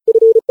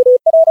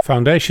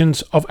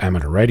Foundations of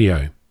Amateur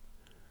Radio.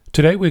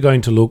 Today we're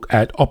going to look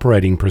at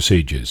operating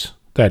procedures,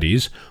 that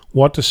is,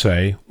 what to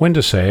say, when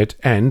to say it,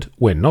 and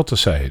when not to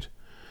say it.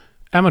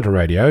 Amateur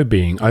radio,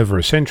 being over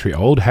a century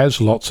old, has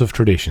lots of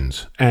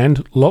traditions,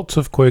 and lots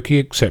of quirky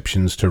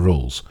exceptions to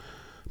rules.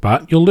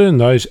 But you'll learn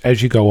those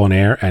as you go on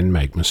air and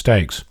make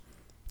mistakes.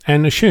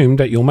 And assume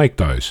that you'll make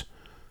those,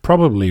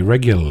 probably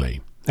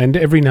regularly, and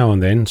every now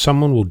and then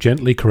someone will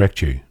gently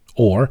correct you,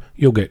 or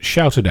you'll get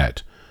shouted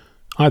at.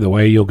 Either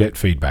way, you'll get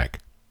feedback.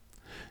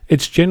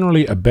 It's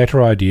generally a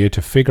better idea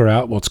to figure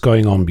out what's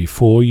going on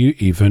before you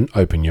even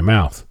open your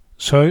mouth.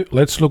 So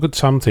let's look at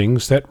some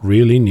things that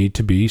really need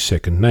to be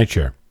second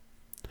nature.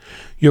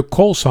 Your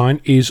call sign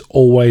is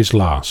always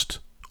last.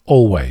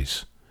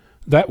 Always.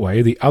 That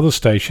way the other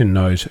station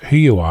knows who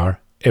you are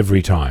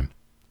every time.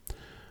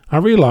 I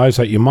realize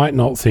that you might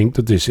not think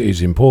that this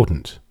is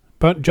important,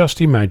 but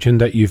just imagine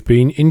that you've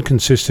been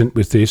inconsistent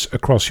with this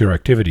across your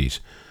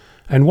activities,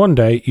 and one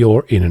day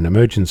you're in an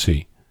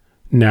emergency.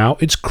 Now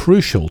it's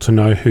crucial to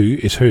know who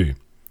is who.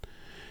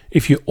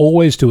 If you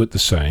always do it the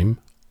same,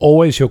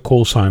 always your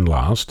call sign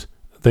last,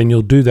 then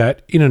you'll do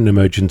that in an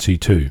emergency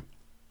too.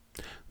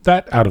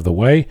 That out of the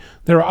way,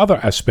 there are other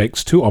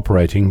aspects to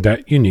operating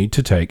that you need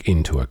to take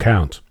into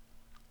account.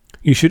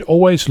 You should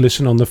always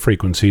listen on the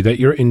frequency that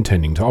you're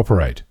intending to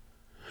operate.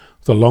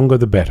 The longer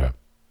the better.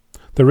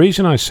 The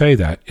reason I say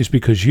that is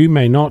because you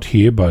may not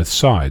hear both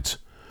sides,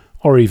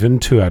 or even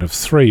 2 out of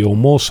 3 or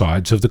more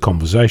sides of the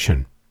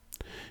conversation.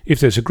 If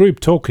there's a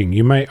group talking,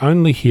 you may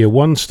only hear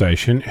one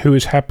station who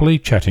is happily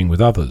chatting with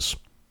others.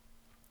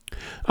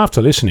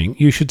 After listening,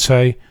 you should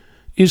say,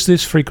 "Is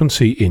this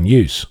frequency in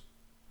use?"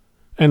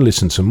 And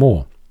listen some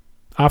more.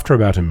 After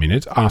about a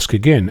minute, ask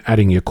again,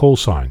 adding your call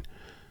sign.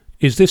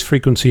 "Is this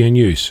frequency in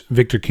use?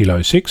 Victor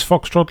Kilo 6,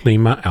 Foxtrot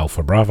Lima,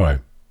 Alpha Bravo."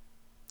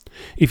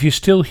 If you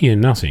still hear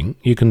nothing,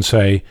 you can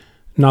say,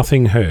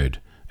 "Nothing heard,"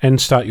 and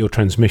start your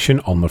transmission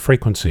on the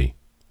frequency.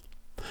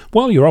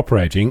 While you're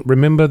operating,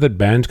 remember that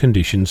band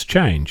conditions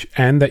change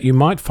and that you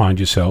might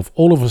find yourself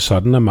all of a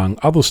sudden among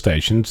other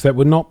stations that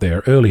were not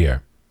there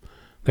earlier.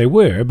 They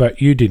were,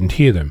 but you didn't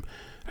hear them,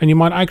 and you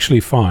might actually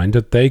find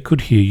that they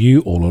could hear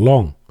you all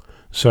along.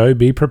 So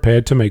be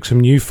prepared to make some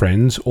new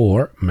friends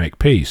or make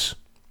peace.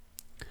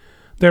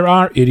 There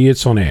are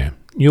idiots on air.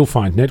 You'll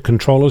find net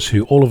controllers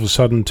who all of a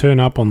sudden turn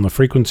up on the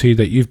frequency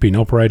that you've been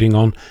operating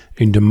on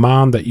and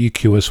demand that you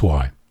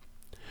QSY.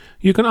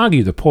 You can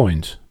argue the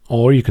point,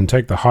 or you can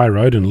take the high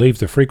road and leave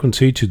the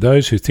frequency to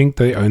those who think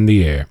they own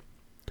the air.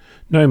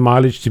 No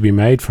mileage to be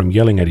made from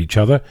yelling at each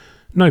other,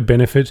 no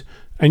benefit,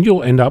 and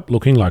you'll end up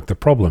looking like the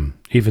problem,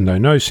 even though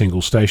no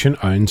single station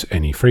owns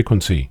any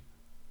frequency.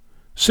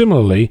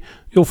 Similarly,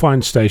 you'll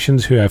find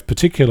stations who have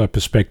particular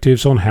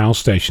perspectives on how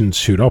stations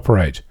should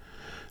operate,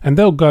 and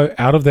they'll go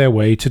out of their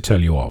way to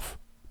tell you off.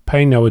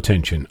 Pay no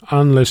attention,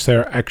 unless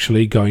they're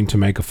actually going to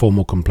make a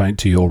formal complaint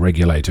to your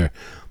regulator.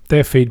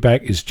 Their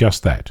feedback is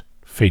just that,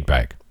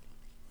 feedback.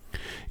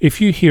 If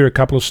you hear a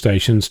couple of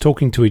stations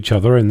talking to each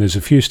other and there's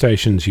a few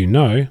stations you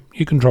know,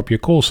 you can drop your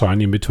call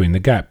sign in between the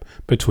gap,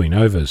 between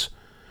overs.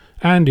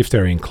 And if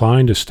they're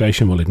inclined, a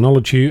station will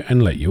acknowledge you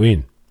and let you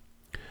in.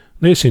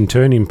 This in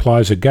turn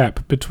implies a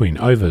gap between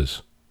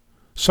overs.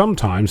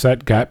 Sometimes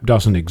that gap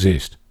doesn't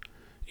exist.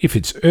 If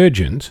it's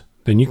urgent,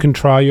 then you can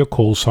try your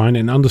call sign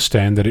and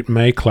understand that it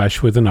may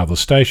clash with another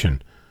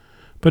station.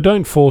 But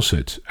don't force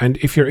it, and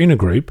if you're in a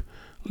group,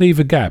 leave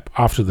a gap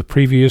after the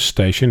previous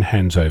station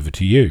hands over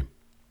to you.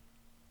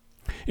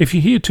 If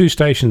you hear 2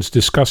 stations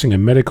discussing a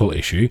medical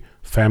issue,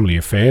 family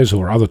affairs,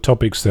 or other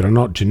topics that are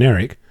not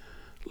generic,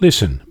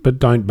 listen, but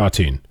don't butt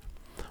in.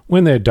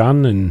 When they're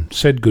done and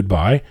said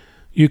goodbye,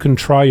 you can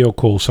try your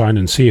call sign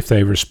and see if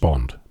they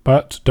respond,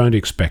 but don't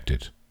expect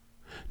it.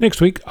 Next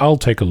week, I'll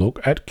take a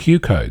look at Q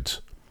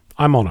codes.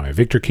 I'm Ono,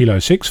 Victor Kilo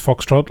 6,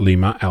 Foxtrot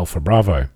Lima, Alpha Bravo.